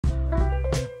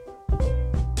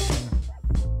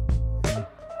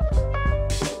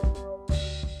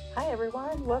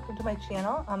everyone, welcome to my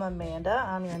channel. I'm Amanda.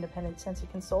 I'm your independent Scentsy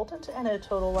consultant and a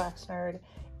total wax nerd,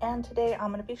 and today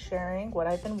I'm going to be sharing what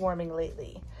I've been warming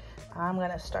lately. I'm going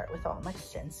to start with all my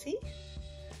Scentsy.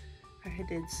 I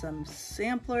did some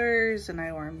samplers and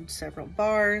I warmed several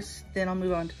bars. Then I'll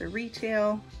move on to the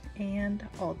retail and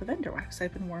all the vendor wax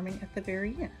I've been warming at the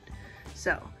very end.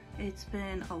 So it's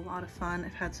been a lot of fun.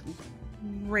 I've had some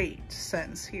great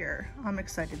scents here. I'm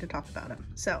excited to talk about them.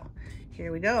 So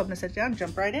here we go. I'm gonna sit down and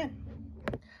jump right in.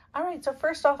 All right, so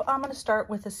first off, I'm gonna start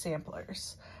with the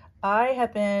samplers. I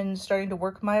have been starting to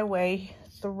work my way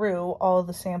through all of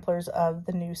the samplers of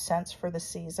the new scents for the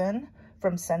season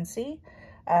from Scentsy.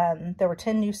 There were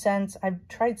 10 new scents. I've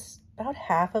tried about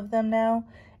half of them now.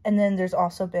 And then there's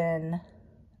also been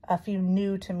a few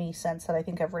new to me scents that I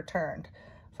think I've returned.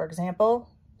 For example,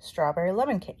 strawberry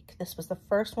lemon cake. This was the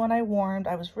first one I warmed.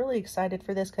 I was really excited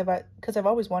for this because I've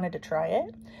always wanted to try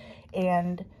it.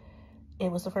 And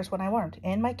it was the first one I warmed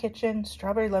in my kitchen.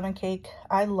 Strawberry lemon cake.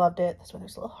 I loved it. That's why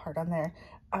there's a little heart on there.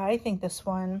 I think this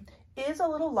one is a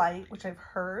little light, which I've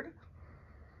heard,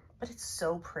 but it's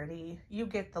so pretty. You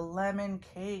get the lemon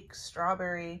cake,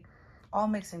 strawberry, all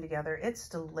mixing together. It's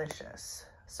delicious.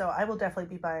 So I will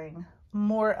definitely be buying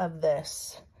more of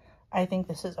this. I think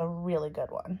this is a really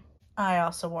good one. I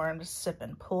also warmed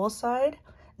Sippin' Poolside.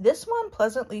 This one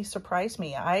pleasantly surprised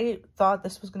me. I thought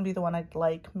this was going to be the one I'd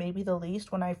like maybe the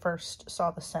least when I first saw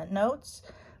the scent notes.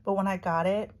 But when I got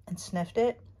it and sniffed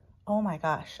it, oh my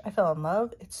gosh, I fell in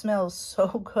love. It smells so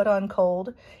good on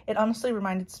cold. It honestly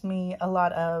reminded me a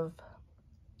lot of,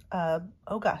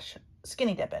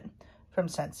 Skinny Dippin' from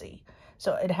Scentsy.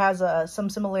 So it has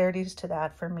some similarities to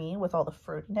that for me with all the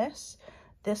fruitiness.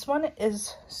 This one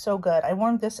is so good. I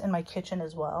warmed this in my kitchen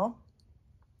as well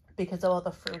because of all the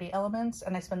fruity elements,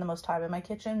 and I spend the most time in my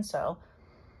kitchen, so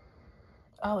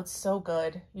oh, it's so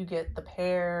good. You get the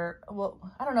pear. Well,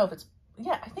 I don't know if it's,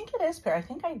 yeah, I think it is pear. I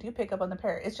think I do pick up on the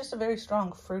pear. It's just a very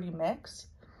strong fruity mix.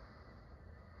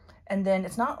 And then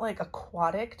it's not like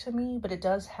aquatic to me, but it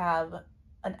does have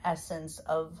an essence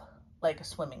of like a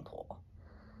swimming pool.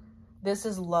 This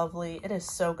is lovely. It is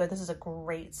so good. This is a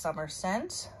great summer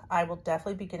scent. I will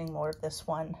definitely be getting more of this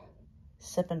one.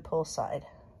 Sippin' Poolside.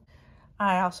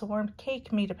 I also warmed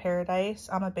Cake Me to Paradise.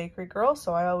 I'm a bakery girl,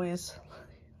 so I always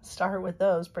start with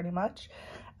those pretty much.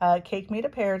 Cake Me to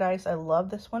Paradise. I love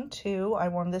this one too. I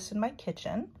warmed this in my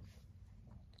kitchen.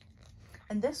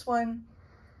 And this one,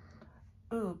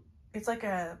 ooh, it's like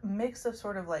a mix of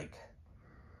sort of like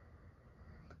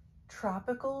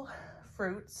tropical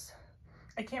fruits.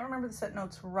 I can't remember the scent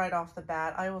notes right off the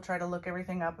bat. I will try to look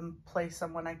everything up and place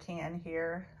them when I can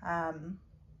here.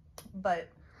 But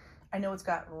I know it's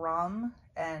got rum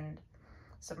and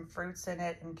some fruits in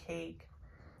it and cake.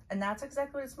 And that's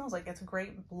exactly what it smells like. It's a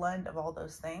great blend of all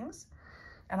those things.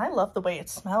 And I love the way it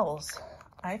smells.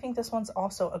 I think this one's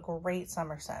also a great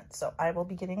summer scent. So I will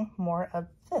be getting more of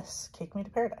this, Cake Me to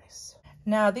Paradise.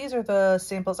 Now, these are the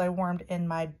samples I warmed in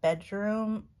my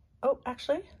bedroom. Oh,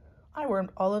 actually, I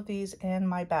warmed all of these in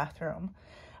my bathroom.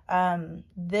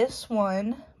 This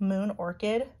one, Moon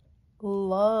Orchid,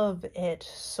 love it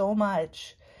so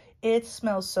much. It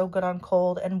smells so good on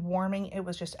cold, and warming, it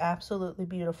was just absolutely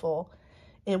beautiful.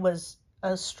 It was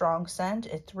a strong scent.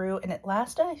 It threw, and it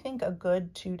lasted, I think, a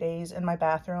good 2 days in my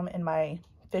bathroom in my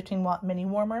 15-watt mini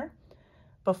warmer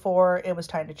before it was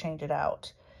time to change it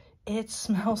out. It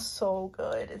smells so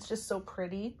good. It's just so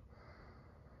pretty.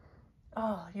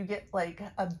 Oh, you get like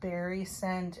a berry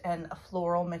scent and a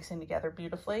floral mixing together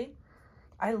beautifully.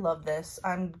 I love this.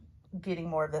 I'm getting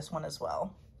more of this one as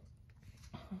well.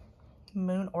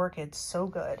 Moon Orchid, so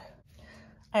good.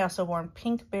 I also warmed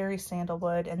Pink Berry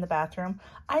Sandalwood in the bathroom.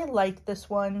 I like this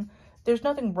one. There's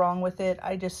nothing wrong with it.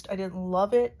 I didn't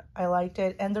love it. I liked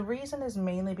it. And the reason is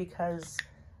mainly because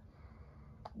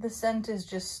the scent is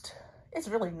just, it's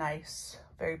really nice.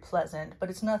 Very pleasant, but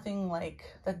it's nothing like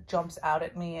that jumps out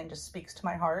at me and just speaks to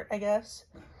my heart, I guess.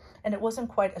 And it wasn't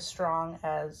quite as strong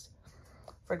as,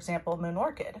 for example, Moon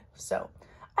Orchid. So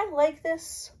I like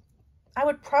this. I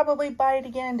would probably buy it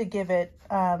again to give it,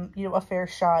 a fair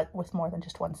shot with more than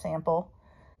just one sample.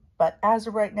 But as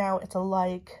of right now, it's a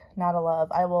like, not a love.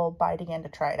 I will buy it again to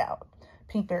try it out.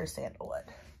 Pink Berry Sandalwood.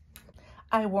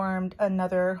 I warmed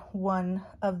another one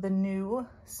of the new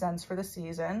scents for the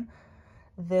season.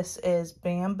 This is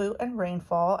Bamboo and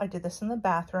Rainfall. I did this in the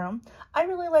bathroom. I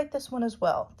really like this one as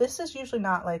well. This is usually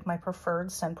not like my preferred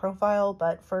scent profile,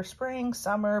 but for spring,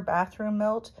 summer, bathroom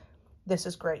melt, this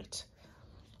is great.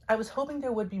 I was hoping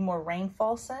there would be more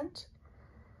rainfall scent.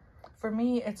 For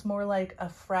me, it's more like a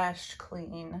fresh,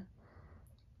 clean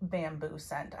bamboo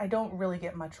scent. I don't really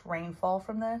get much rainfall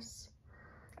from this.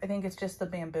 I think it's just the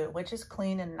bamboo, which is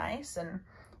clean and nice and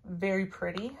very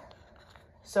pretty.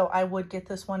 So I would get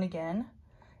this one again,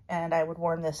 and I would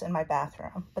warm this in my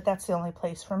bathroom. But that's the only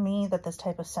place for me that this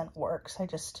type of scent works. I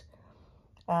just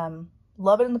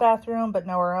love it in the bathroom, but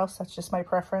nowhere else. That's just my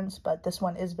preference. But this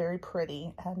one is very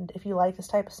pretty. And if you like this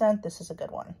type of scent, this is a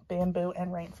good one. Bamboo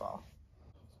and Rainfall.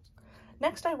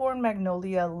 Next, I wore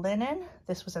Magnolia Linen.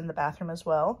 This was in the bathroom as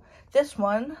well. This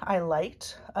one I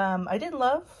liked. I didn't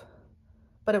love,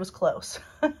 but it was close.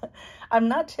 I'm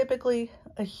not typically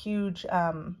a huge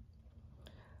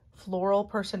floral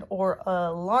person or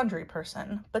a laundry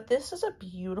person, but this is a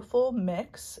beautiful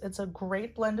mix. It's a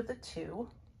great blend of the two.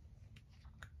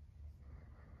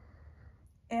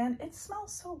 And it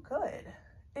smells so good.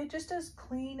 It just is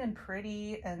clean and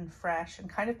pretty and fresh and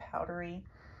kind of powdery.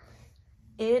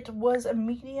 It was a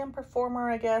medium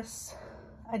performer, I guess.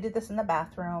 I did this in the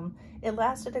bathroom. It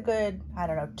lasted a good, I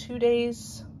don't know, 2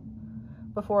 days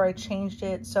before I changed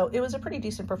it. So it was a pretty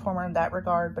decent performer in that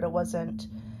regard, but it wasn't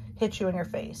hit you in your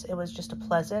face. It was just a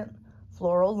pleasant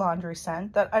floral laundry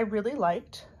scent that I really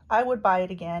liked. I would buy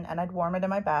it again and I'd warm it in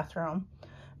my bathroom.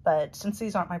 But since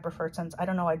these aren't my preferred scents, I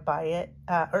don't know I'd buy it,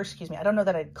 I don't know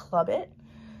that I'd club it.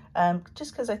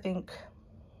 Just because I think,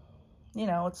 you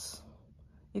know,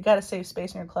 you got to save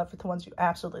space in your club for the ones you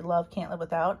absolutely love, can't live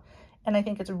without. And I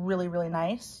think it's really, really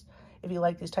nice if you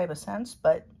like these type of scents,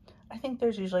 but I think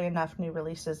there's usually enough new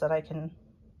releases that I can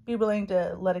be willing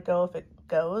to let it go if it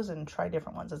goes and try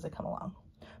different ones as they come along.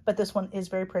 But this one is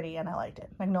very pretty and I liked it.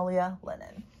 Magnolia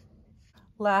Linen.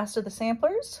 Last of the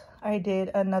samplers, I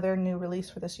did another new release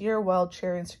for this year, Wild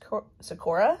Cherry and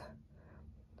Sakura.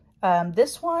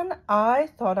 This one I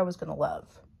thought I was going to love.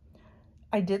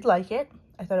 I did like it.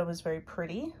 I thought it was very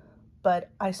pretty, but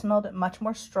I smelled it much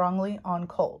more strongly on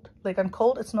cold. Like on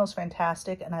cold, it smells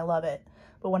fantastic and I love it.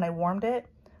 But when I warmed it,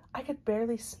 I could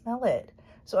barely smell it.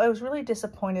 So I was really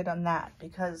disappointed on that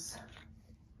because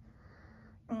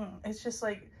it's just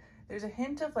like, there's a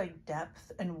hint of like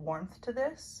depth and warmth to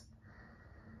this,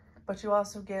 but you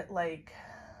also get like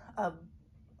a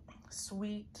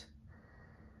sweet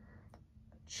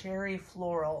cherry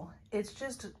floral. It's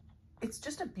just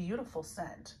a beautiful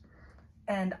scent.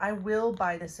 And I will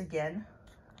buy this again.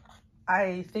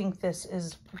 I think this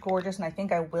is gorgeous and I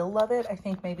think I will love it. I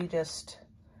think maybe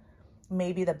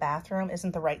the bathroom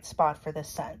isn't the right spot for this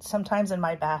scent. Sometimes in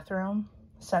my bathroom,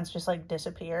 scents just like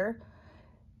disappear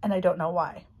and I don't know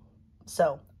why.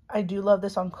 So I do love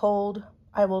this on cold.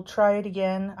 I will try it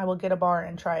again. I will get a bar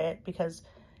and try it because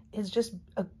it's just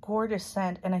a gorgeous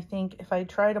scent. And I think if I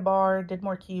tried a bar, did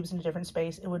more cubes in a different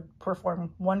space, it would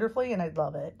perform wonderfully and I'd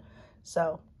love it.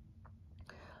 So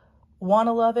want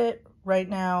to love it right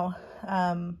now.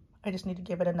 I just need to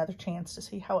give it another chance to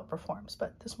see how it performs,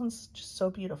 but this one's just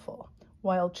so beautiful.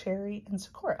 Wild Cherry and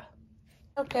Sakura.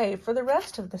 Okay, for the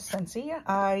rest of the Scentsy,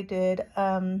 I did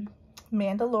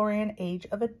Mandalorian Age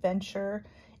of Adventure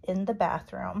in the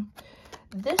bathroom.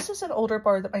 This is an older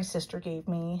bar that my sister gave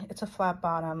me. It's a flat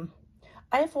bottom.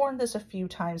 I've worn this a few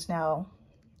times now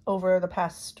over the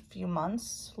past few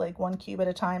months, like 1 cube at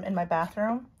a time in my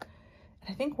bathroom, and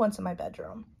I think once in my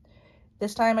bedroom.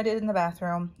 This time I did it in the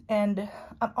bathroom, and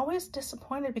I'm always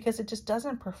disappointed because it just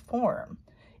doesn't perform.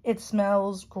 It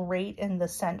smells great in the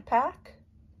scent pack,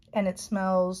 and it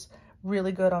smells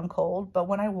really good on cold, but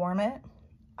when I warm it,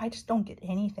 I just don't get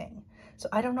anything. So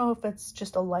I don't know if it's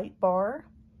just a light bar,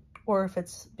 or if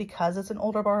it's because it's an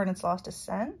older bar and it's lost its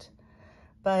scent,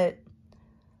 but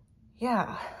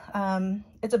yeah,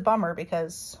 it's a bummer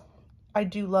because I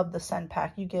do love the scent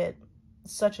pack. You get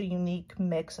such a unique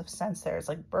mix of scents there. It's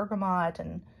like bergamot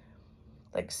and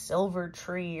like silver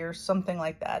tree or something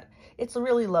like that. It's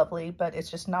really lovely, but it's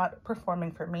just not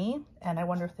performing for me. And I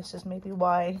wonder if this is maybe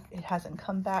why it hasn't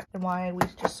come back and why we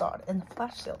just saw it in the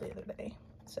flash sale the other day.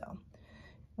 So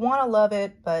want to love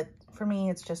it, but for me,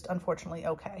 it's just unfortunately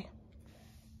okay.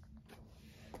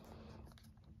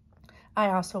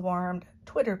 I also warmed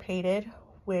Twitter Pated,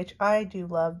 which I do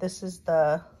love. This is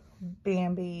the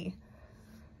Bambi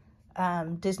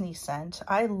Disney scent.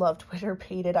 I love Twitter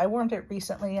Pated. I warmed it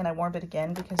recently and I warmed it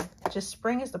again because just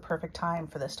spring is the perfect time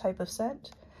for this type of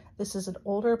scent. This is an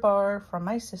older bar from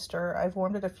my sister. I've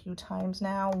warmed it a few times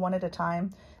now, one at a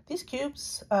time. These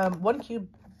cubes, 1 cube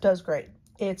does great.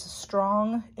 It's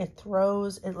strong, it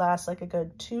throws, it lasts like a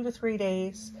good 2 to 3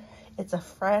 days. It's a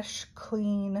fresh,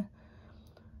 clean,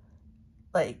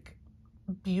 like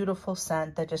beautiful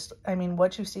scent that just, I mean,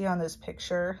 what you see on this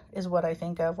picture is what I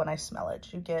think of when I smell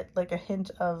it. You get like a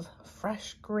hint of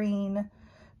fresh green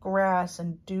grass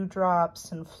and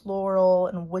dewdrops and floral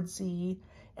and woodsy,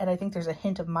 and I think there's a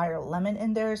hint of Meyer lemon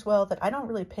in there as well that I don't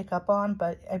really pick up on,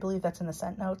 but I believe that's in the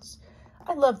scent notes.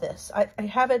 I love this. I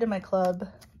have it in my club.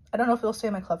 I don't know if it'll stay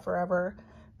in my club forever,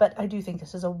 but I do think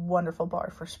this is a wonderful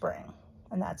bar for spring,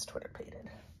 and that's Twitter pated.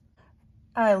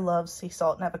 I love sea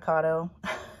salt and avocado.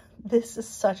 This is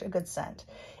such a good scent.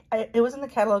 It was in the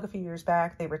catalog a few years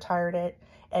back. They retired it,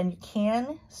 and you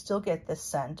can still get this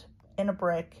scent in a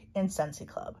brick in Scentsy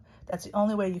Club. That's the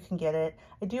only way you can get it.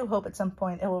 I do hope at some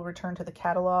point it will return to the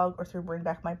catalog or through Bring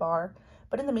Back My Bar.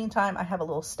 But in the meantime, I have a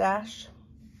little stash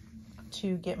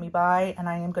to get me by, and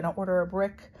I am going to order a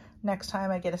brick next time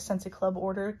I get a Scentsy Club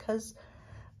order because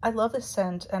I love this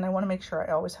scent and I want to make sure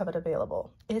I always have it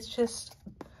available. It's just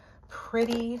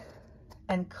pretty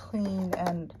and clean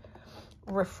and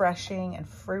refreshing and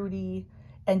fruity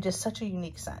and just such a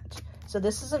unique scent. So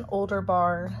this is an older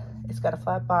bar. It's got a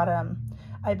flat bottom.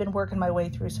 I've been working my way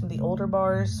through some of the older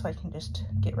bars so I can just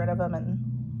get rid of them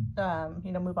and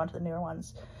you know, move on to the newer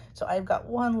ones. So I've got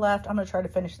one left. I'm gonna try to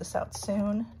finish this out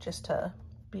soon just to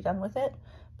be done with it.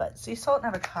 But sea salt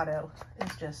and avocado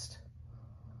is just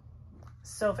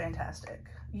so fantastic.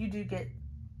 You do get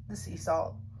the sea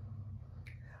salt.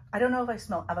 I don't know if I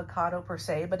smell avocado per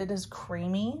se, but it is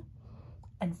creamy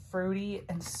and fruity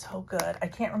and so good. I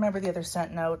can't remember the other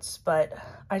scent notes, but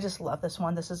I just love this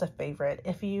one. This is a favorite.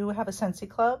 If you have a Scentsy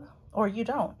Club, or you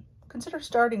don't, consider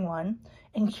starting one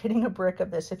and getting a brick of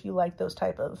this if you like those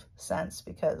type of scents,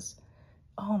 because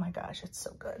oh my gosh, it's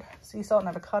so good. Sea salt and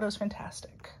avocado is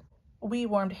fantastic. We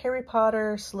warmed Harry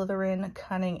Potter, Slytherin,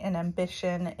 Cunning, and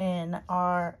Ambition in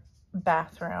our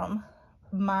bathroom.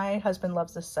 My husband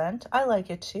loves this scent. I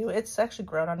like it too. It's actually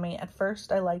grown on me. At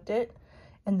first I liked it,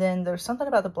 and then there's something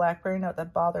about the blackberry note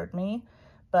that bothered me,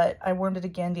 but I warmed it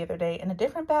again the other day in a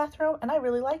different bathroom and I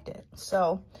really liked it.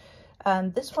 So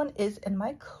this one is in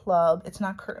my club. It's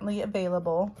not currently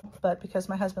available, but because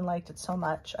my husband liked it so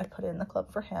much, I put it in the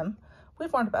club for him.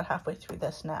 We've warmed about halfway through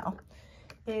this now.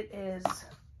 It is,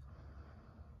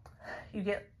 you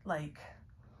get like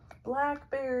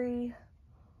blackberry.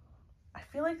 I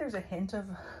feel like there's a hint of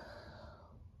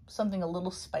something a little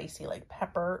spicy, like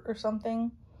pepper or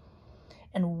something.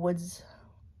 And woods,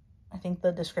 I think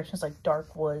the description is like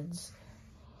dark woods.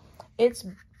 It's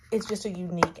just a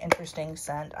unique, interesting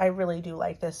scent. I really do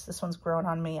like this. This one's grown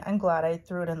on me. I'm glad I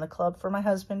threw it in the club for my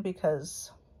husband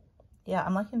because, yeah,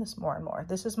 I'm liking this more and more.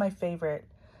 This is my favorite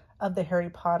of the Harry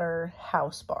Potter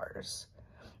house bars.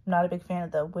 I'm not a big fan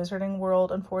of the Wizarding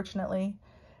World, unfortunately.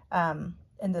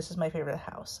 And this is my favorite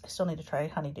house. I still need to try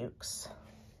Honeydukes.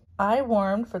 I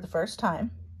warmed for the first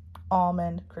time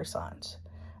almond croissant.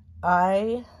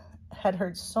 I had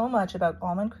heard so much about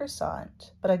almond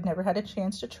croissant, but I'd never had a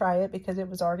chance to try it because it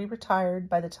was already retired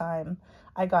by the time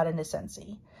I got into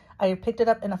Scentsy. I picked it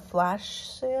up in a flash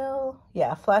sale.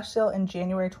 Yeah, a flash sale in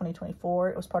January 2024.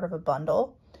 It was part of a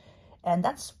bundle. And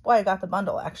that's why I got the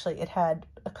bundle, actually. It had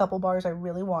a couple bars I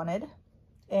really wanted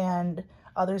and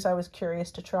others I was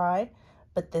curious to try.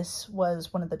 But this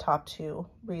was one of the top two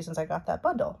reasons I got that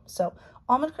bundle. So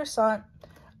almond croissant,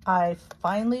 I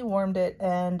finally warmed it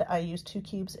and I used 2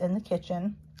 cubes in the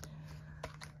kitchen.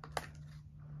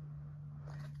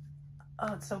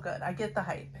 Oh, it's so good. I get the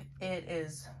hype. It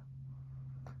is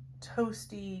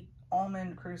toasty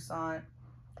almond croissant,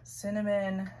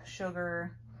 cinnamon,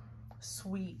 sugar,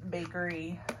 sweet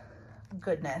bakery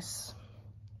goodness.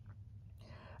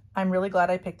 I'm really glad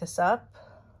I picked this up.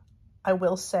 I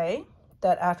will say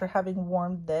that after having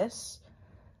warmed this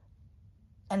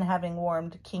and having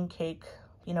warmed king cake,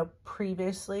 you know,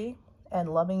 previously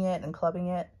and loving it and clubbing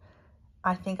it,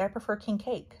 I think I prefer king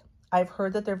cake. I've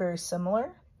heard that they're very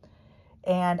similar,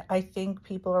 and I think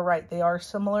people are right. They are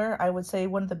similar. I would say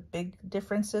one of the big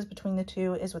differences between the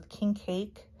two is with king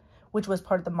cake, which was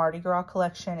part of the Mardi Gras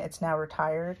collection. It's now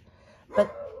retired,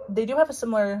 but they do have a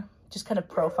similar just kind of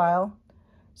profile.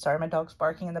 Sorry, my dog's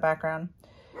barking in the background.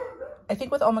 I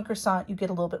think with almond croissant, you get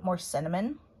a little bit more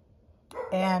cinnamon,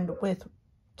 and with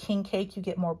king cake, you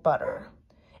get more butter.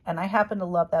 And I happen to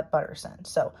love that butter scent.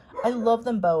 So I love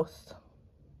them both.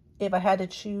 If I had to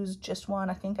choose just one,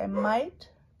 I think I might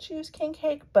choose king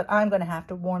cake, but I'm going to have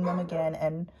to warm them again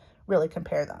and really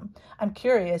compare them. I'm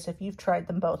curious if you've tried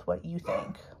them both, what you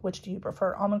think. Which do you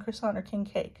prefer, almond croissant or king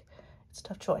cake? It's a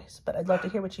tough choice, but I'd love to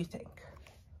hear what you think.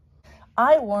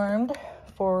 I warmed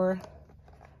for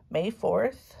May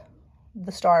 4th,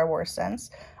 the Star Wars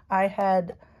scents. I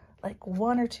had like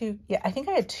 1 or 2, yeah, I think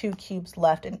I had 2 cubes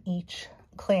left in each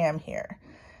clam here.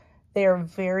 They are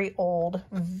very old,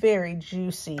 very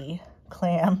juicy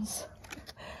clams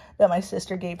that my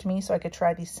sister gave to me so I could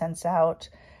try these scents out.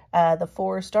 The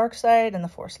Forest Dark Side and the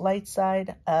Forest Light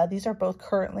Side. These are both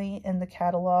currently in the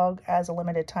catalog as a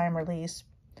limited time release.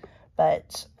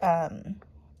 But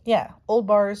yeah, old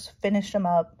bars, finished them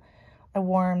up. I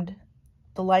warmed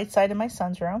the light side in my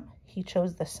son's room. He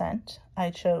chose the scent.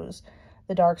 I chose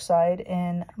the dark side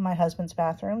in my husband's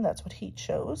bathroom. That's what he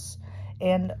chose.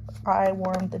 And I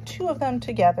warmed the two of them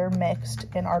together, mixed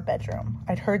in our bedroom.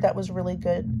 I'd heard that was really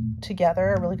good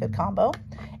together, a really good combo,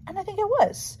 and I think it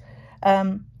was.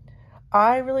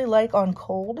 I really like on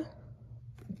cold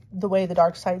the way the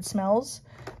dark side smells,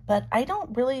 but I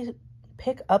don't really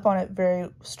pick up on it very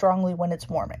strongly when it's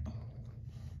warming.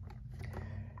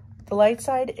 The light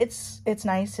side, it's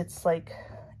nice. It's like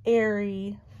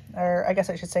airy, or I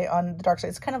guess I should say on the dark side,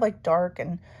 it's kind of like dark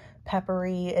and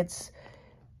peppery.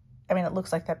 I mean, it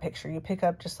looks like that picture. You pick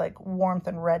up just like warmth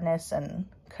and redness and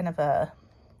kind of a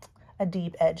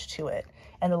deep edge to it.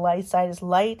 And the light side is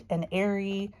light and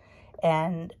airy,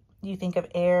 and you think of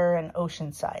air and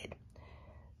ocean side.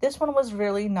 This one was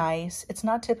really nice. It's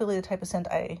not typically the type of scent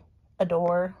I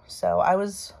adore, so I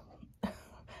was...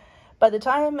 By the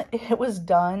time it was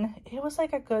done, it was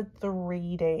like a good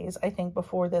 3 days, I think,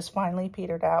 before this finally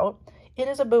petered out. It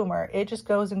is a boomer. It just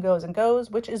goes and goes and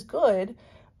goes, which is good,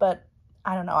 but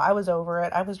I don't know. I was over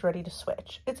it. I was ready to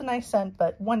switch. It's a nice scent,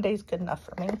 but 1 day is good enough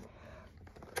for me.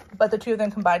 But the two of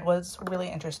them combined was really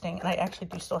interesting, and I actually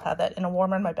do still have that in a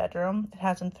warmer in my bedroom. It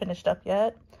hasn't finished up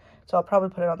yet, so I'll probably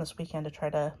put it on this weekend to try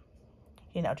to,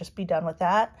 you know, just be done with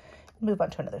that and move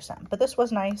on to another scent. But this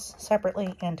was nice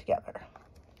separately and together.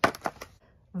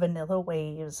 Vanilla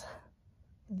Waves.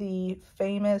 The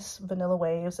famous Vanilla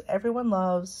Waves everyone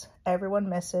loves, everyone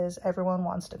misses, everyone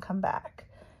wants to come back.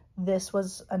 This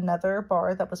was another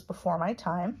bar that was before my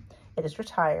time. It is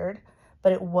retired,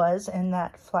 but it was in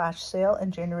that flash sale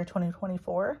in January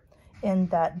 2024 in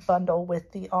that bundle with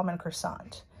the almond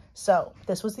croissant. So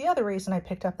this was the other reason I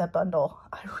picked up that bundle.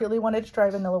 I really wanted to try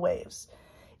Vanilla Waves.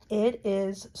 It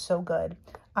is so good.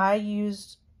 I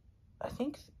used, I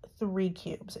think, 3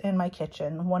 cubes in my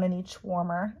kitchen, 1 in each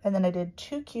warmer, and then I did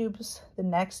 2 cubes the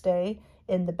next day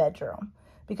in the bedroom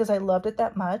because I loved it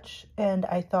that much, and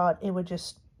I thought it would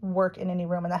just work in any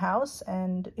room in the house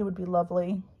and it would be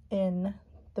lovely in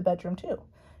the bedroom too.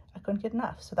 I couldn't get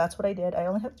enough, so that's what I did. I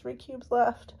only have 3 cubes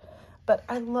left, but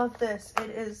I love this.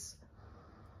 It is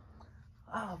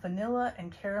vanilla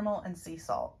and caramel and sea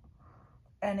salt,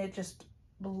 and it just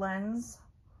blends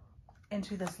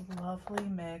into this lovely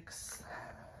mix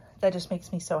that just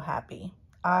makes me so happy.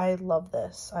 I love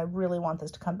this. I really want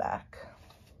this to come back.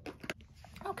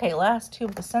 Okay, last 2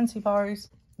 of the Scentsy bars.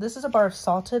 This is a bar of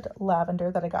salted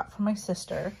lavender that I got from my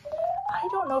sister. I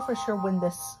don't know for sure when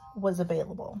this was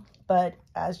available, but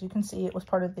as you can see, it was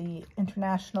part of the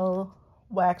International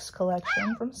Wax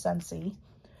Collection from Scentsy.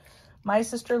 My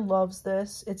sister loves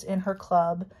this. It's in her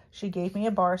club. She gave me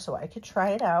a bar so I could try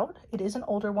it out. It is an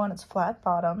older one. It's flat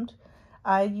bottomed.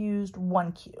 I used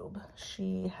 1 cube.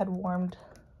 She had warmed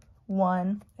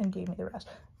 1 and gave me the rest.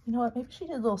 You know what? Maybe she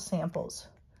did little samples,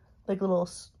 like little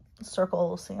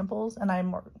circle samples, and I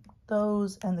marked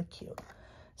those and the cube.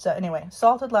 So anyway,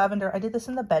 salted lavender. I did this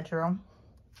in the bedroom,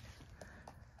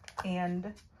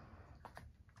 and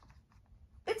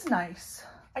it's nice.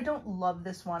 I don't love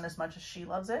this one as much as she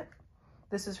loves it.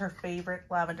 This is her favorite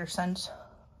lavender scent.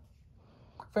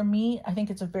 For me, I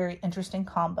think it's a very interesting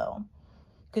combo,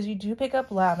 because you do pick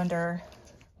up lavender,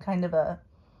 kind of a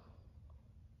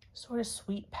sort of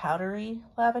sweet powdery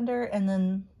lavender, and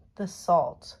then the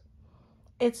salt.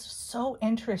 It's so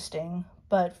interesting,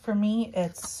 but for me,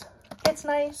 it's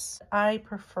nice. I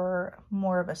prefer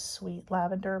more of a sweet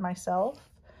lavender myself,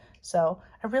 so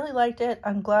I really liked it.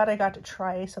 I'm glad I got to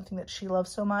try something that she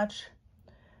loves so much.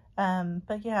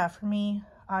 But yeah, for me,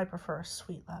 I prefer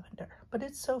sweet lavender, but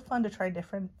it's so fun to try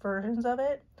different versions of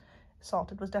it.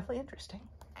 Salted was definitely interesting.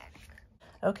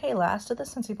 Okay, last of the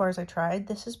Scentsy bars I tried.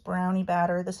 This is Brownie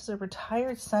Batter. This is a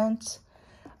retired scent.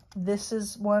 This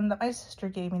is one that my sister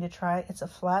gave me to try. It's a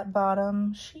flat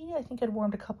bottom. She, I think, had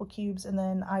warmed a couple cubes, and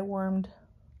then I warmed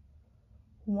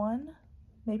 1,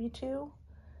 maybe 2.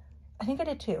 I think I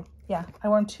did 2. Yeah, I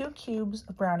warmed 2 cubes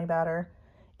of Brownie Batter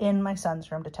in my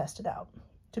son's room to test it out.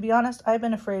 To be honest, I've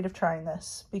been afraid of trying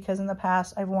this because in the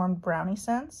past I've warmed brownie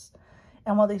scents,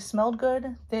 and while they smelled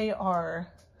good, they are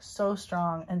so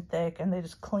strong and thick, and they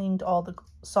just cling to all the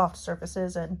soft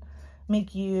surfaces and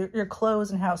make your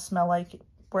clothes and house smell like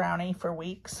brownie for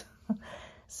weeks.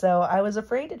 So I was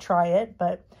afraid to try it,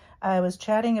 but I was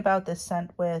chatting about this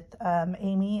scent with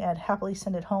Aimee at Happily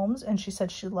Scented Homes, and she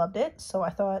said she loved it. So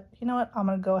I thought, you know what, I'm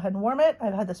gonna go ahead and warm it.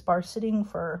 I've had this bar sitting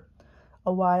for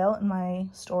a while in my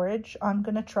storage. I'm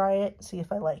gonna try it, see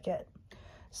if I like it.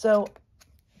 So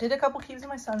did a couple cubes in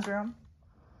my son's room,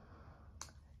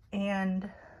 and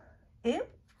it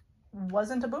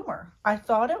wasn't a boomer. I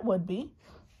thought it would be.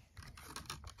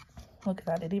 Look at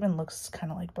that. It even looks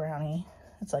kind of like brownie.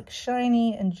 It's like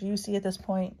shiny and juicy at this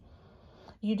point.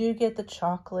 You do get the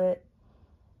chocolate.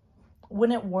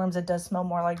 When it warms, it does smell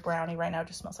more like brownie. Right now, it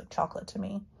just smells like chocolate to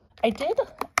me. I did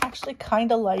actually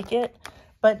kind of like it,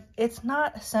 but it's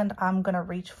not a scent I'm going to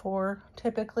reach for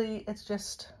typically. It's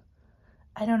just,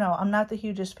 I don't know. I'm not the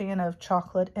hugest fan of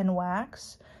chocolate and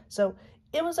wax. So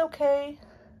it was okay.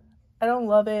 I don't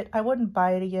love it. I wouldn't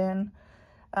buy it again.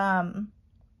 But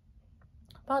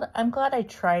I'm glad I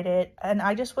tried it. And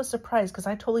I just was surprised because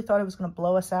I totally thought it was going to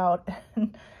blow us out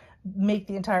and make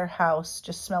the entire house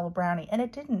just smell of brownie. And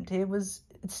it didn't.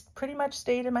 It's pretty much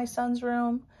stayed in my son's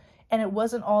room. And it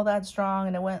wasn't all that strong.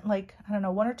 And it went like, I don't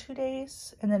know, 1 or 2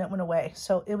 days. And then it went away.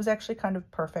 So it was actually kind of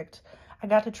perfect. I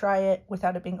got to try it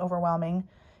without it being overwhelming.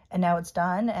 And now it's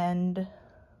done. And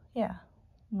yeah,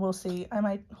 we'll see. I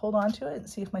might hold on to it and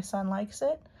see if my son likes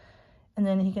it. And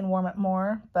then he can warm it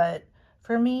more. But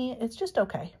for me, it's just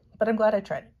okay. But I'm glad I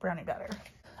tried it. Brownie batter.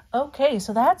 Okay,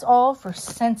 so that's all for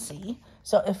Scentsy.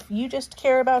 So if you just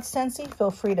care about Scentsy,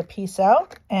 feel free to peace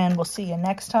out. And we'll see you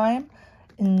next time.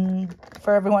 And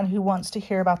for everyone who wants to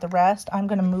hear about the rest, I'm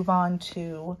going to move on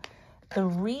to the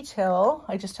retail.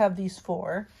 I just have these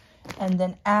 4. And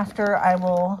then after, I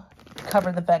will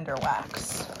cover the vendor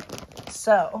wax.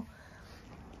 So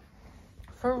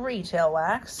for retail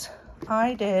wax,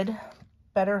 I did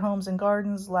Better Homes and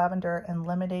Gardens, Lavender, and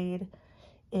Lemonade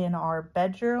in our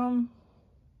bedroom.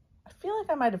 I feel like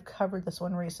I might have covered this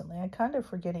one recently. I'm kind of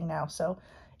forgetting now. So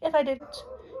if I didn't,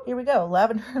 here we go.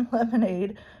 Lavender and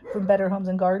Lemonade from Better Homes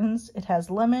and Gardens. It has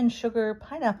lemon, sugar,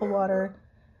 pineapple water.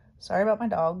 Sorry about my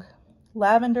dog.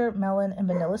 Lavender, melon, and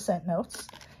vanilla scent notes.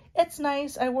 It's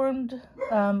nice. I warmed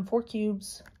 4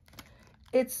 cubes.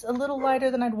 It's a little lighter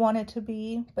than I'd want it to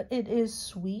be, but it is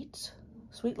sweet.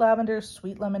 Sweet lavender,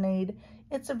 sweet lemonade.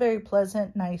 It's a very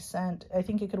pleasant, nice scent. I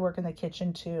think it could work in the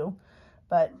kitchen too,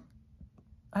 but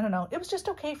I don't know. It was just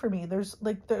okay for me. There's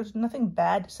nothing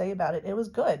bad to say about it. It was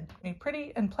good. I mean,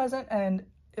 pretty and pleasant, and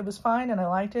it was fine, and I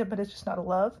liked it, but it's just not a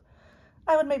love.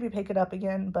 I would maybe pick it up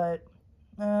again, but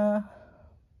I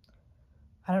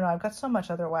don't know. I've got so much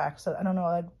other wax, so I don't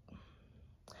know.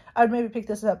 I would maybe pick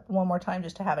this up one more time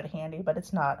just to have it handy, but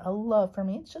it's not a love for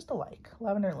me. It's just a like.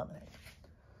 Lavender and lemonade.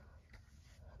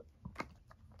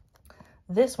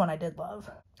 This one I did love.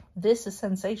 This is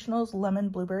Sensational's Lemon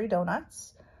Blueberry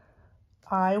Donuts.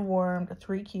 I warmed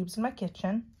 3 cubes in my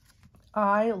kitchen.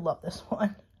 I love this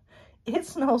one. It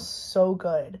smells so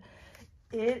good.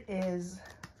 It is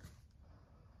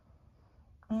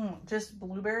just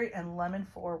blueberry and lemon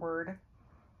forward.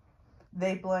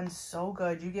 They blend so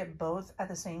good. You get both at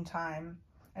the same time,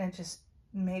 and it just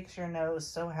makes your nose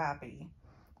so happy.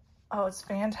 Oh, it's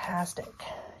fantastic.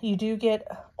 You do get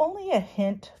only a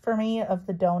hint for me of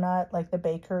the donut, like the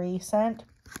bakery scent.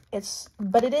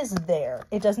 But it is there.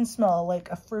 It doesn't smell like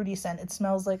a fruity scent. It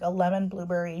smells like a lemon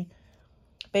blueberry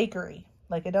bakery,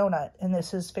 like a donut. And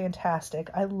this is fantastic.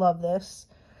 I love this.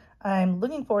 I'm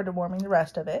looking forward to warming the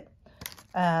rest of it.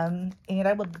 And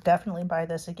I will definitely buy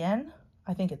this again.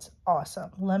 I think it's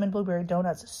awesome. Lemon blueberry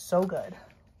donuts is so good.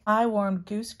 I warmed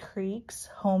Goose Creek's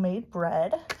homemade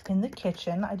bread in the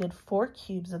kitchen. I did 4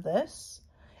 cubes of this,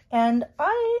 and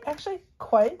I actually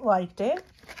quite liked it.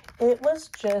 It was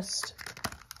just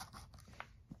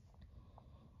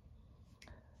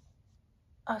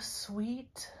a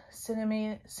sweet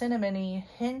cinnamony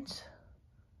hint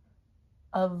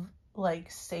of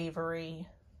like savory,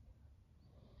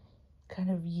 kind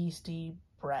of yeasty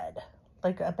bread,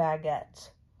 like a baguette.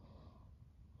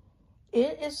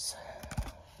 It is...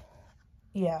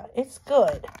 yeah, it's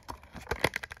good.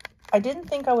 I didn't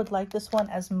think I would like this one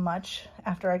as much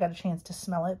after I got a chance to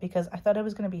smell it, because I thought it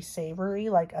was going to be savory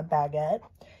like a baguette,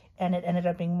 and it ended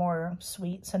up being more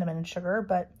sweet cinnamon and sugar,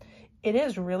 but it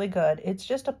is really good. It's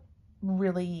just a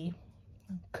really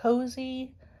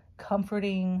cozy,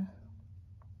 comforting,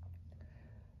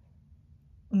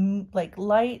 like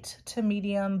light to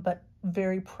medium, but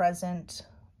very present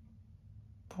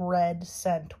bread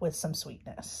scent with some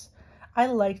sweetness. I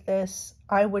like this.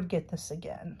 I would get this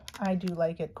again. I do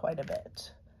like it quite a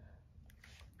bit.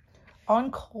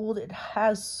 On cold, it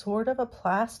has sort of a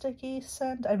plasticky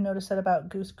scent. I've noticed that about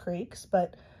Goose Creek's,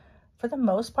 but for the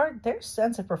most part, their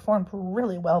scents have performed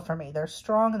really well for me. They're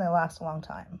strong and they last a long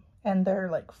time. And they're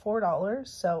like $4,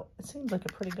 so it seems like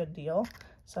a pretty good deal.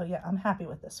 So yeah, I'm happy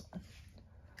with this one.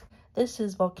 This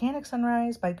is Volcanic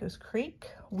Sunrise by Goose Creek.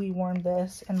 We warmed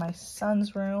this in my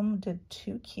son's room, did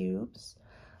 2 cubes.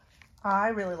 I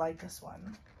really like this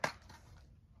one.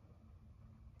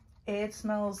 It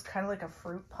smells kind of like a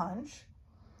fruit punch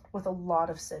with a lot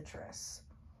of citrus.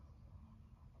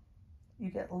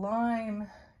 You get lime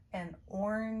and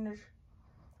orange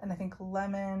and I think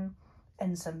lemon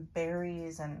and some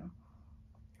berries and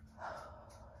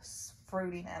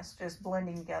fruitiness just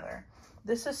blending together.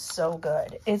 This is so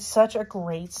good. It's such a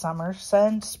great summer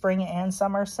scent, spring and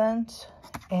summer scent,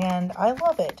 and I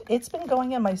love it. It's been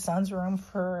going in my son's room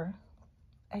for,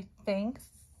 I think,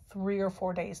 3 or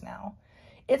 4 days now.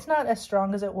 It's not as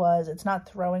strong as it was. It's not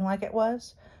throwing like it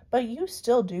was, but you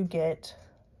still do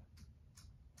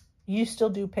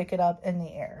pick it up in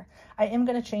the air. I am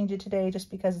going to change it today just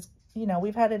because it's, you know,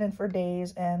 we've had it in for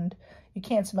days and you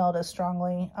can't smell it as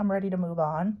strongly. I'm ready to move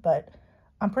on, but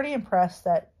I'm pretty impressed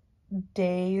that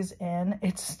days in,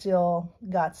 it's still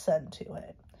got scent to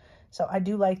it. So I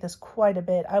do like this quite a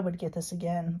bit. I would get this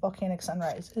again. Volcanic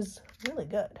Sunrise is really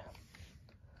good.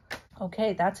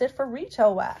 Okay, that's it for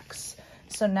retail wax.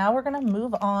 So now we're going to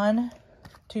move on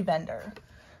to vendor.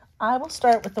 I will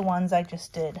start with the ones I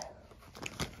just did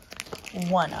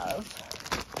one of.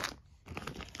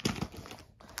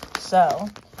 So,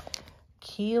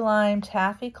 Key Lime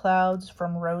Taffy Clouds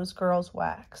from Rose Girls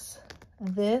Wax.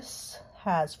 This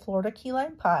has Florida Key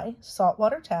Lime Pie,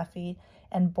 Saltwater Taffy,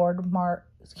 and Boardwalk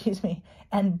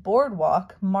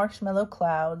Marshmallow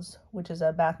Clouds, which is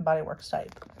a Bath & Body Works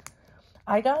type.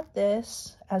 I got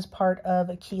this as part of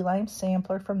a key lime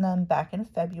sampler from them back in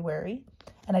February,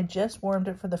 and I just warmed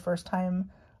it for the first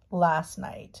time last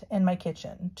night in my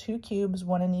kitchen. 2 cubes,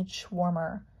 1 in each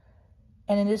warmer,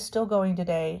 and it is still going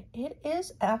today. It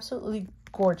is absolutely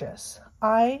gorgeous.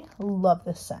 I love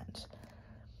this scent.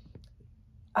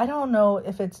 I don't know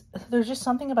if there's just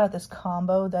something about this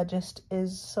combo that just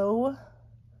is so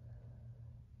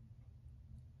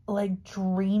like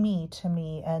dreamy to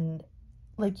me, and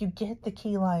like you get the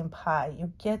key lime pie,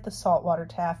 you get the saltwater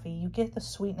taffy, you get the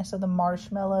sweetness of the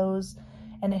marshmallows,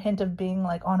 and a hint of being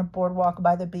like on a boardwalk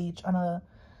by the beach on a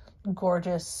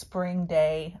gorgeous spring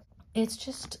day. It's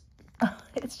just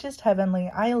heavenly.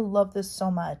 I love this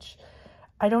so much.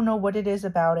 I don't know what it is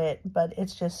about it, but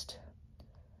it's just,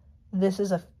 this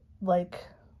is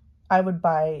I would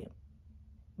buy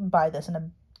this in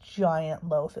a giant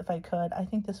loaf if I could. I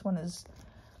think this one is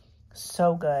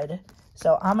so good.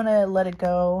 So I'm going to let it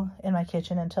go in my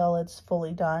kitchen until it's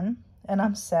fully done. And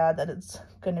I'm sad that it's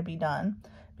going to be done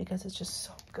because it's just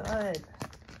so good.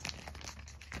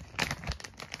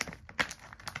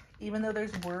 Even though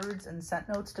there's words and scent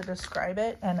notes to describe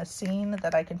it and a scene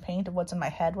that I can paint of what's in my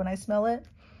head when I smell it,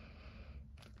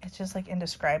 it's just like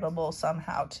indescribable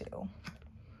somehow too.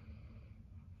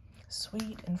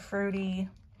 Sweet and fruity.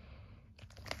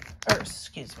 Or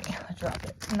excuse me, I dropped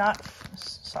it. Not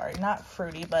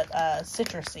fruity, but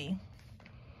citrusy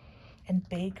and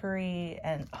bakery,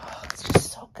 and oh, it's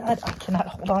just so good. I cannot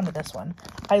hold on to this one.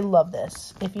 I love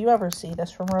this. If you ever see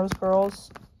this from Rose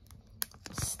Girls,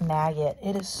 snag it.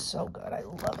 It is so good. I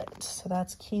love it. So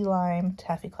that's Key Lime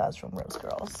Taffy Clouds from Rose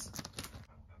Girls.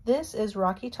 This is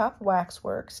Rocky Top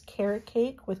Waxworks Carrot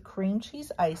Cake with cream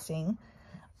cheese icing.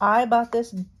 I bought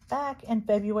this back in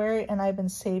February and I've been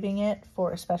saving it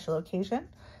for a special occasion.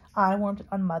 I warmed it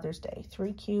on Mother's Day.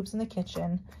 3 cubes in the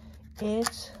kitchen.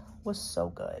 It was so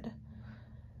good.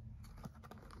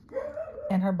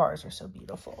 And her bars are so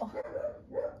beautiful.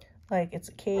 Like, it's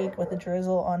a cake with a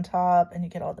drizzle on top and you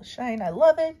get all the shine. I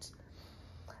love it.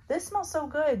 This smells so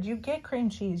good. You get cream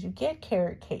cheese. You get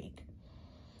carrot cake.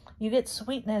 You get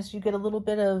sweetness. You get a little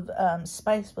bit of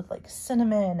spice with like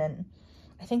cinnamon and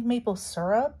I think maple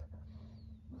syrup.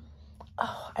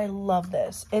 Oh, I love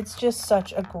this. It's just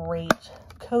such a great,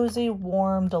 cozy,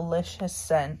 warm, delicious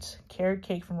scent. Carrot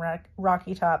cake from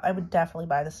Rocky Top. I would definitely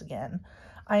buy this again.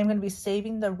 I am going to be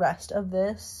saving the rest of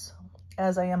this,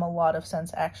 as I am a lot of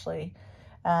scents actually,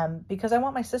 because I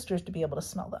want my sisters to be able to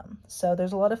smell them. So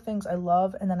there's a lot of things I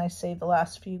love, and then I save the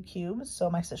last few cubes so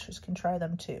my sisters can try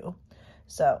them too.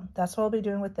 So that's what I'll be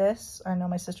doing with this. I know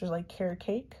my sisters like carrot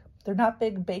cake. They're not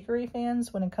big bakery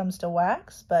fans when it comes to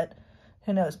wax, but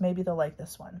who knows, maybe they'll like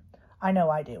this one. I know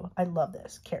I do. I love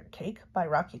this. Carrot Cake by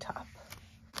Rocky Top.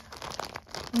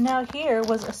 Now here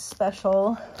was a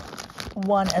special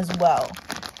one as well.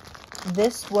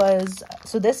 This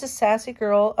is Sassy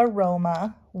Girl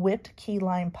Aroma Whipped Key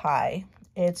Lime Pie.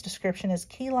 Its description is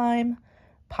key lime,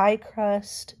 pie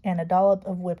crust, and a dollop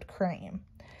of whipped cream.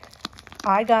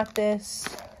 I got this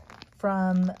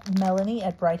from Melanie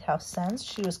at Bright House Scents.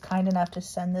 She was kind enough to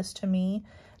send this to me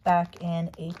back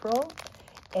in April,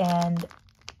 and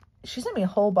she sent me a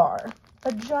whole bar,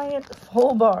 a giant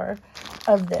whole bar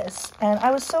of this, and I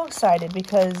was so excited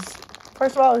because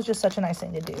first of all, it was just such a nice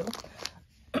thing to do.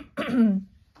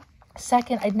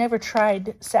 Second, I'd never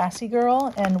tried Sassy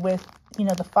Girl, and with, you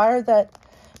know, the fire that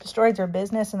destroyed their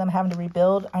business and them having to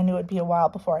rebuild, I knew it'd be a while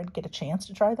before I'd get a chance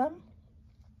to try them.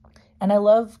 And I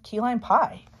love key lime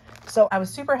pie. So I was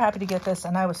super happy to get this,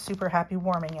 and I was super happy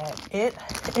warming it.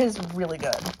 It is really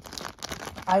good.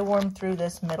 I warmed through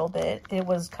this middle bit. It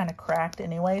was kind of cracked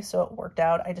anyway, so it worked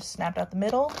out. I just snapped out the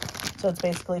middle. So it's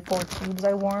basically 4 cubes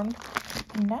I warmed.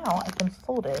 And now I can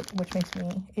fold it, which makes me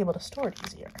able to store it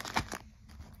easier.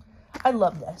 I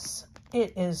love this.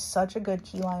 It is such a good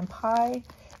key lime pie,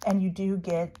 and you do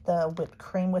get the whipped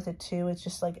cream with it too. It's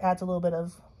just like adds a little bit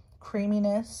of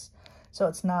creaminess, so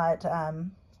it's not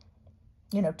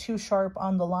you know, too sharp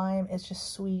on the lime. It's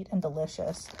just sweet and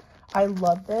delicious. I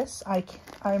love this.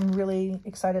 I'm really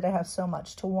excited. I have so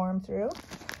much to warm through,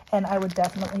 and I would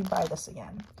definitely buy this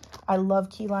again. I love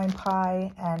key lime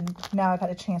pie, and now I've had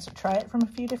a chance to try it from a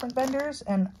few different vendors,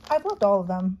 and I've loved all of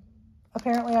them.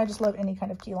 Apparently, I just love any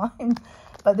kind of key lime,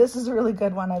 but this is a really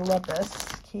good one. I love this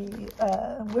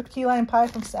whipped key lime pie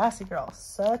from Sassy Girl.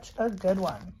 Such a good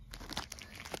one.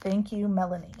 Thank you,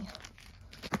 Melanie.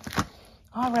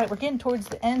 All right, we're getting towards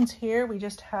the ends here. We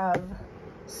just have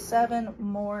 7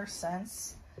 more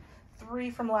scents,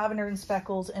 3 from Lavender and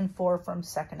Speckles and 4 from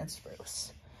Second and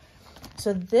Spruce.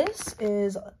 So this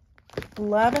is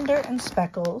Lavender and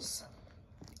Speckles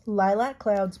Lilac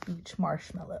Clouds Beach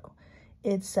Marshmallow.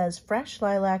 It says fresh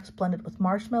lilacs blended with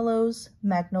marshmallows,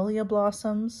 magnolia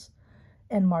blossoms,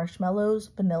 and marshmallows,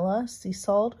 vanilla, sea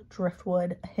salt,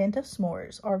 driftwood, a hint of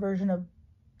s'mores, our version of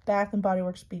Bath & Body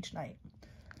Works Beach Night.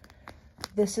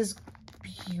 This is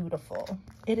beautiful.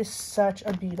 It is such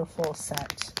a beautiful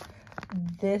scent.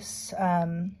 This, I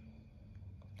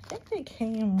think they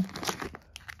came,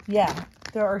 yeah,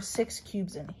 there are 6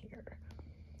 cubes in here.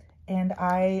 And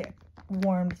I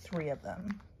warmed 3 of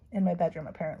them in my bedroom,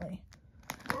 apparently.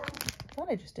 I thought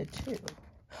I just did 2.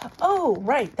 Oh,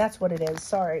 right, that's what it is,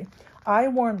 sorry. I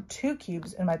warmed 2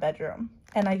 cubes in my bedroom,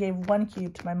 and I gave 1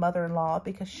 cube to my mother-in-law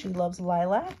because she loves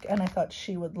lilac, and I thought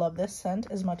she would love this scent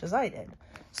as much as I did.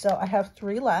 So I have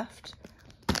 3 left.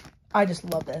 I just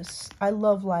love this. I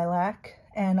love lilac,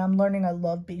 and I'm learning I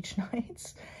love beach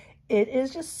nights. It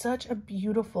is just such a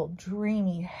beautiful,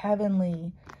 dreamy,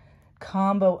 heavenly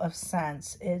combo of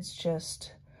scents. It's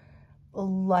just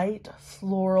light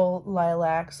floral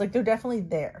lilacs. Like, they're definitely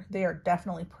there. They are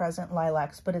definitely present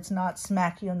lilacs, but it's not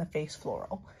smack you in the face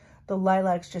floral. The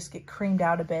lilacs just get creamed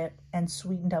out a bit and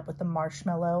sweetened up with the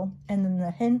marshmallow, and then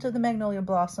the hint of the magnolia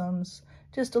blossoms,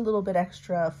 just a little bit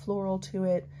extra floral to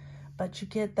it, but you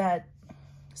get that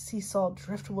sea salt,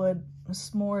 driftwood,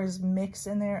 s'mores mix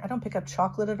in there. I don't pick up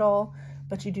chocolate at all,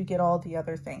 but you do get all the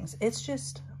other things. It's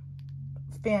just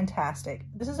fantastic.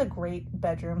 This is a great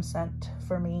bedroom scent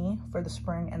for me for the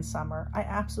spring and summer. I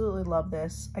absolutely love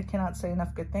this. I cannot say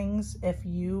enough good things. If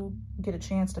you get a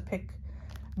chance to pick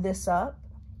this up,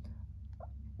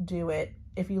 do it.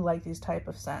 If you like these type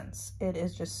of scents, it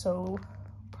is just so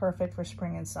perfect for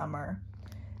spring and summer,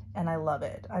 and I love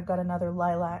it. I've got another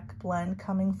lilac blend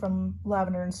coming from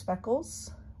Lavender and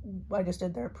Speckles. I just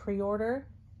did their pre-order,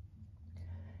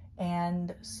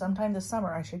 and sometime this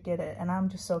summer I should get it, and I'm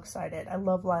just so excited. I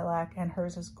love lilac, and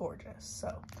hers is gorgeous,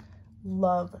 so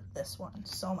love this one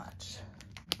so much.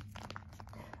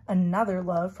 Another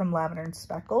love from Lavender and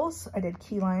Speckles. I did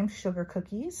key lime sugar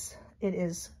cookies. It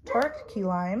is tart key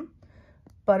lime,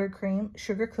 buttercream,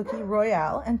 sugar cookie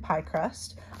royale, and pie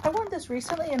crust. I warmed this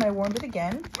recently and I warmed it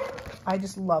again. I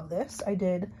just love this. I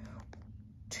did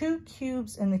 2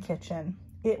 cubes in the kitchen.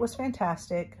 It was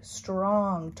fantastic.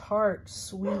 Strong, tart,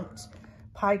 sweet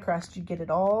pie crust. You get it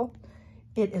all.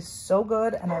 It is so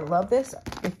good, and I love this.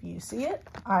 If you see it,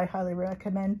 I highly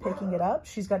recommend picking it up.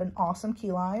 She's got an awesome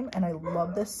key lime, and I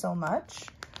love this so much.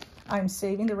 I'm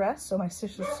saving the rest so my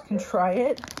sisters can try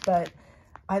it, but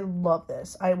I love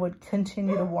this. I would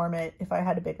continue to warm it if I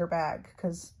had a bigger bag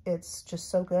because it's just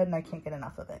so good and I can't get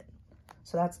enough of it.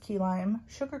 So that's key lime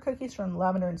sugar cookies from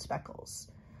Lavender and Speckles.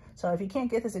 So if you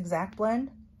can't get this exact blend,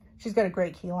 she's got a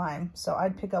great key lime, so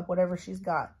I'd pick up whatever she's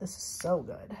got. This is so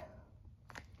good.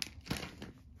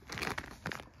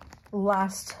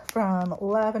 Last from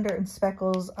Lavender and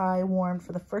Speckles, I warmed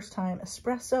for the first time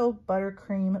espresso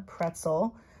buttercream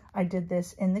pretzel. I did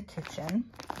this in the kitchen.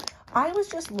 I was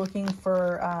just looking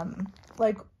for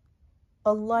like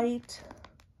a light,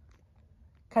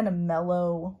 kind of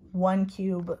mellow 1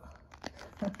 cube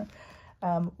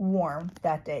warm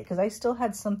that day because I still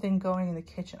had something going in the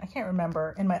kitchen. I can't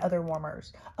remember in my other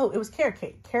warmers. Oh, it was carrot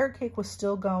cake. Carrot cake was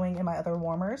still going in my other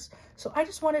warmers. So I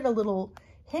just wanted a little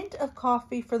hint of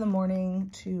coffee for the morning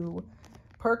to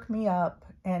perk me up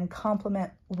and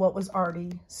complement what was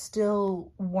already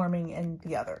still warming in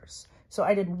the others. So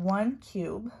I did 1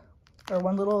 cube or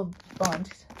 1 little bunch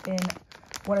in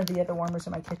one of the other warmers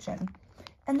in my kitchen.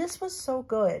 And this was so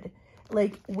good.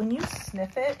 Like when you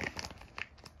sniff it,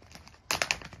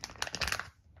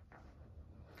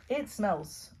 it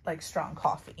smells like strong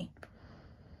coffee.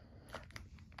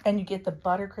 And you get the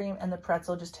buttercream and the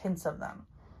pretzel, just hints of them,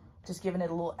 just giving it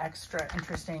a little extra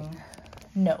interesting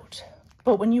note.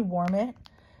 But when you warm it,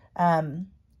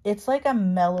 it's like a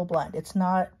mellow blend. It's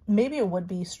not, maybe it would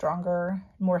be stronger,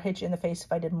 more hit you in the face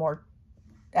if I did more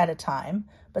at a time.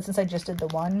 But since I just did the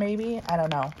one, maybe, I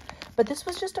don't know. But this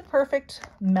was just a perfect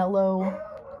mellow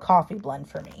coffee blend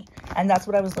for me. And that's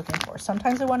what I was looking for.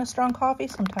 Sometimes I want a strong coffee,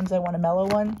 sometimes I want a mellow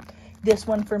one. This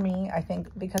one for me, I think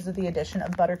because of the addition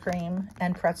of buttercream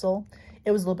and pretzel,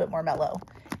 it was a little bit more mellow.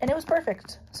 And it was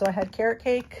perfect. So I had carrot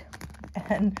cake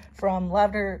and from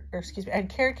lavender, or excuse me, I had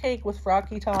carrot cake with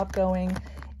frosty top going,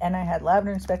 and I had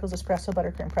lavender and speckles espresso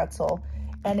buttercream pretzel,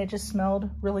 and it just smelled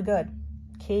really good.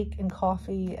 Cake and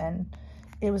coffee, and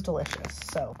it was delicious.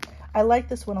 So I like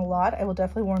this one a lot. I will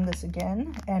definitely warm this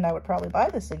again, and I would probably buy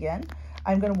this again.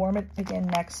 I'm going to warm it again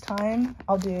next time.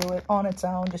 I'll do it on its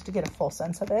own just to get a full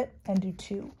sense of it, and do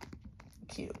 2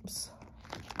 cubes.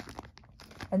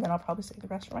 And then I'll probably save the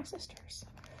rest for my sisters.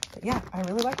 But yeah, I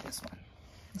really like this one.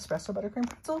 Espresso buttercream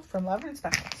pretzel from Lavender and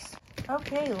Speckles.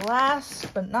 Okay,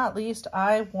 last but not least,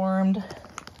 I warmed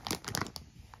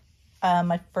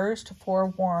my first 4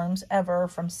 warms ever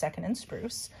from Second and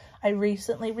Spruce. I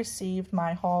recently received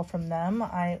my haul from them.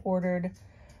 I ordered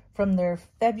from their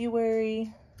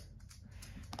February,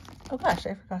 oh gosh,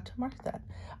 I forgot to mark that.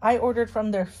 I ordered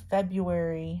from their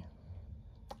February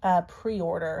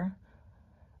pre-order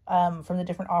from the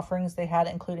different offerings they had,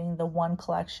 including the one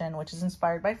collection, which is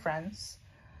inspired by Friends.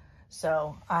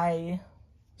 So I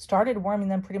started warming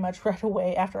them pretty much right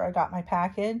away after I got my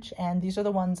package, and these are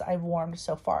the ones I've warmed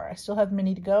so far. I still have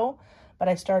many to go, but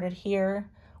I started here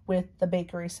with the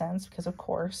bakery scents because of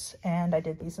course, and I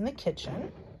did these in the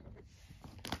kitchen.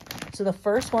 So the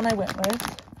first one I went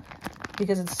with,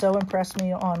 because it so impressed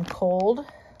me on cold,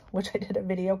 which I did a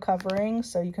video covering,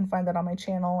 so you can find that on my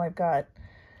channel. I've got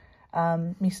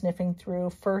me sniffing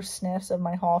through first sniffs of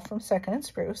my haul from Second and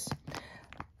Spruce.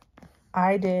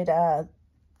 I did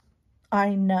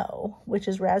I Know, which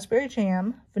is raspberry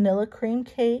jam, vanilla cream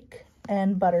cake,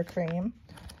 and buttercream.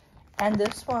 And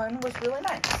this one was really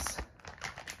nice.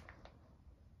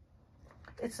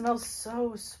 It smells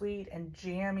so sweet and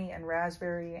jammy and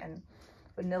raspberry and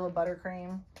vanilla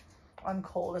buttercream. On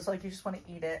cold, it's like you just want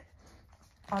to eat it.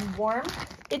 On warm,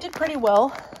 it did pretty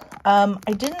well. I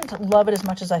didn't love it as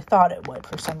much as I thought it would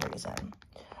for some reason.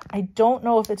 I don't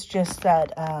know if it's just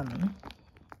that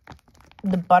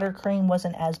the buttercream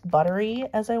wasn't as buttery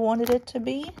as I wanted it to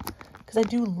be, because I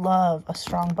do love a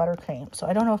strong buttercream. So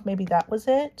I don't know if maybe that was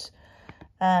it.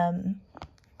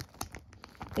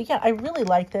 But yeah, I really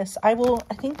like this. I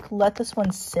think, let this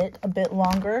one sit a bit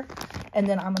longer, and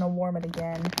then I'm going to warm it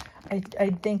again. I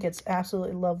think it's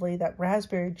absolutely lovely. That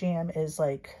raspberry jam is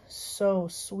like so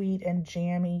sweet and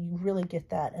jammy. You really get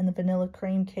that. And the vanilla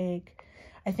cream cake,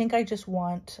 I think I just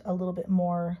want a little bit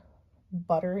more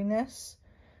butteriness.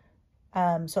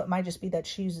 So it might just be that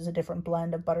she uses a different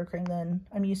blend of buttercream than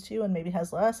I'm used to, and maybe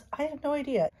has less. I have no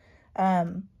idea.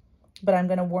 But I'm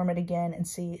going to warm it again and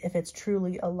see if it's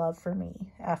truly a love for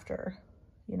me after,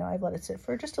 you know, I've let it sit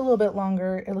for just a little bit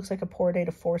longer. It looks like a pour date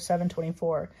of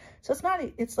 4/7/24. So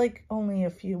it's like only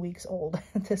a few weeks old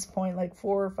at this point, like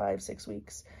 4 or 5, 6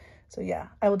 weeks. So yeah,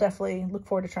 I will definitely look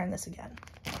forward to trying this again.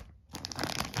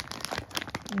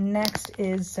 Next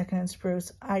is Second and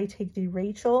Spruce. I Take the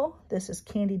Rachel. This is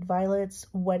candied violets,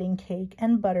 wedding cake,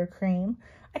 and buttercream.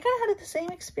 I kind of had the same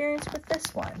experience with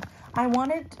this one. I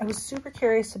was super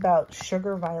curious about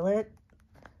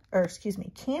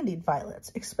candied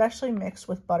violets, especially mixed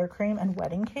with buttercream and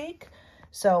wedding cake.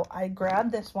 So I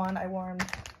grabbed this one. I warmed,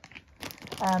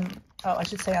 I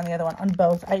should say on the other one, on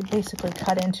both, I basically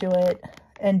cut into it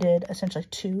and did essentially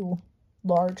 2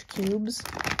 large cubes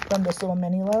from this little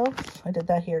mini loaf. I did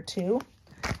that here too.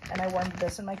 And I warmed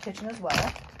this in my kitchen as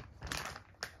well.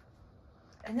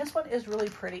 And this one is really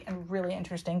pretty and really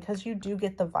interesting because you do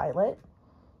get the violet,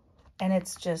 and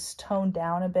it's just toned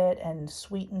down a bit and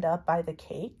sweetened up by the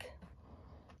cake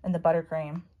and the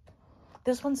buttercream.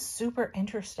 This one's super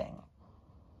interesting.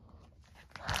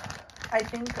 I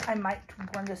think I might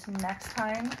warm this next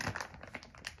time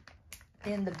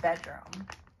in the bedroom,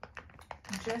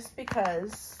 just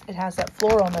because it has that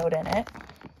floral note in it.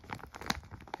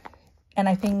 And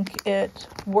I think it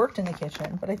worked in the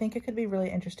kitchen, but I think it could be really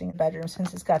interesting in the bedroom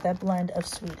since it's got that blend of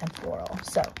sweet and floral.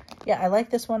 So yeah, I like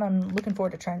this one. I'm looking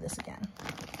forward to trying this again.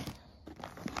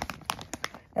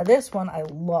 Now this one I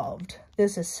loved.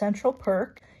 This is Central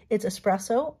Perk. It's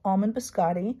espresso, almond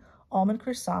biscotti, almond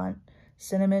croissant,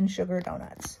 cinnamon sugar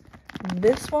donuts.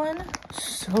 This one,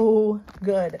 so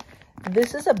good.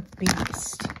 This is a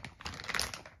beast.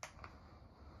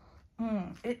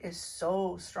 it is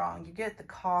so strong. You get the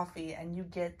coffee and you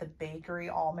get the bakery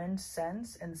almond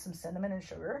scents and some cinnamon and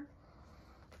sugar.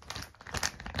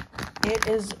 It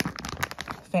is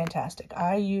fantastic.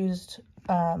 I used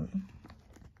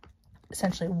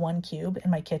essentially 1 cube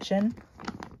in my kitchen.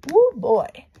 Woo boy,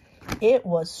 it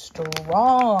was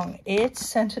strong. It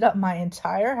scented up my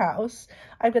entire house.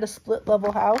 I've got a split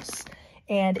level house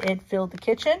and it filled the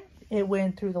kitchen. It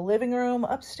went through the living room,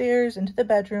 upstairs, into the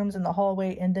bedrooms, and the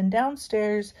hallway, and then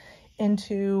downstairs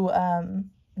into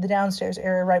the downstairs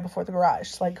area right before the garage.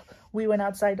 So, like, we went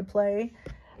outside to play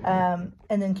and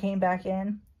then came back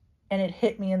in, and it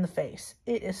hit me in the face.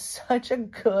 It is such a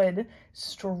good,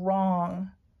 strong,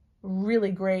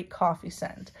 really great coffee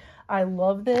scent. I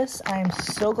love this. I am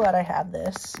so glad I have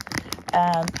this.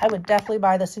 I would definitely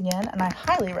buy this again, and I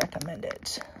highly recommend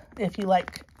it if you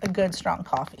like a good, strong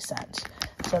coffee scent.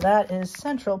 So that is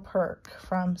Central Perk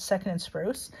from Second and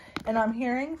Spruce. And I'm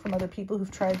hearing from other people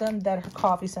who've tried them that her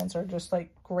coffee scents are just like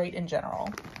great in general.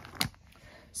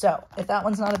 So if that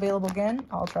one's not available again,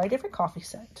 I'll try a different coffee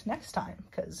scent next time,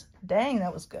 because dang,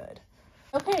 that was good.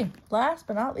 Okay, last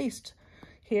but not least,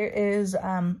 here is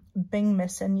Bing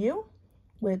Missin' You,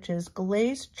 which is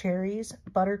glazed cherries,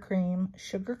 buttercream,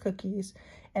 sugar cookies,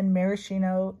 and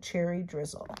maraschino cherry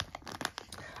drizzle.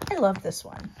 I love this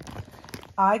one.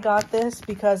 I got this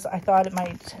because I thought it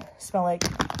might smell like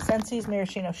Scentsy's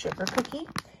maraschino sugar cookie,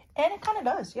 and it kind of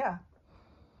does, yeah.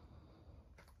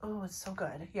 Oh, it's so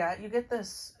good. Yeah, you get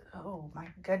this, oh my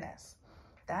goodness.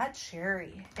 That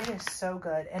cherry, it is so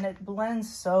good, and it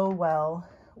blends so well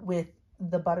with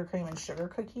the buttercream and sugar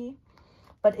cookie,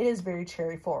 but it is very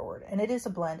cherry forward, and it is a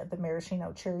blend of the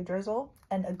maraschino cherry drizzle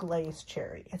and a glazed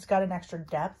cherry. It's got an extra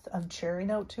depth of cherry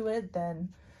note to it than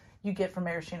you get from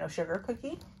maraschino sugar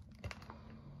cookie.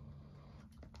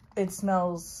 It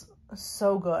smells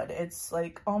so good. It's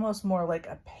like almost more like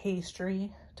a pastry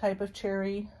type of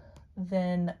cherry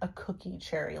than a cookie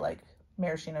cherry like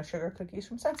maraschino sugar cookies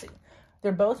from Scentsy.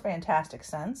 They're both fantastic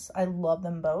scents. I love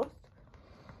them both.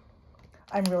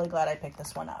 I'm really glad I picked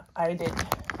this one up. I did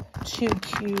 2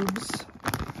 cubes.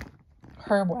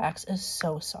 Her wax is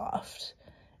so soft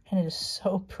and it is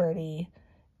so pretty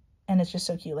and it's just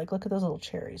so cute. Like, look at those little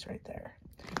cherries right there.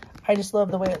 I just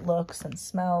love the way it looks and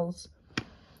smells.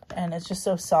 And it's just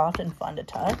so soft and fun to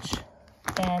touch.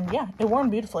 And yeah, it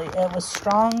warmed beautifully. It was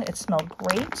strong. It smelled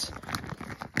great.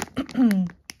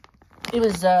 It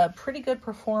was a pretty good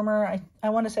performer. I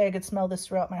want to say I could smell this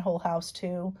throughout my whole house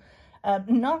too.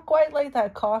 Not quite like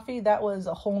that coffee. That was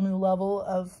a whole new level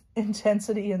of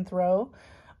intensity and throw,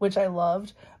 which I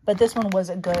loved. But this one was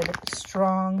a good,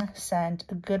 strong scent,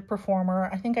 a good performer.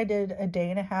 I think I did a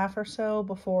day and a half or so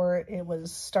before it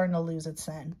was starting to lose its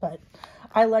scent. But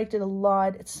I liked it a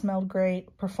lot. It smelled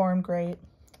great, performed great.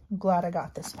 I'm glad I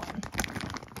got this one.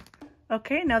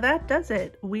 Okay, now that does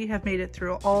it. We have made it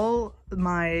through all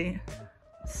my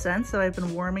scents that I've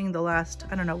been warming the last,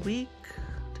 I don't know, week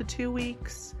to 2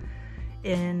 weeks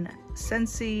in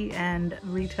Scentsy and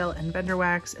retail and vendor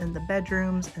wax in the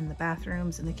bedrooms and the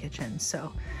bathrooms and the kitchen.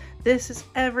 So this is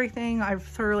everything. I've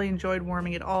thoroughly enjoyed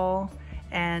warming it all,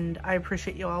 and I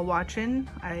appreciate you all watching.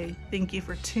 I thank you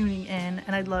for tuning in,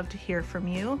 and I'd love to hear from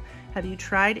you. Have you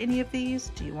tried any of these?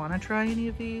 Do you want to try any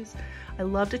of these? I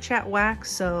love to chat wax,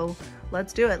 so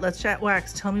let's do it. Let's chat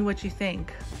wax. Tell me what you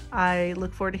think. I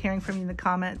look forward to hearing from you in the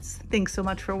comments. Thanks so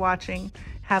much for watching.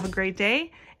 Have a great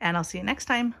day, and I'll see you next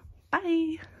time.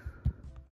 Bye.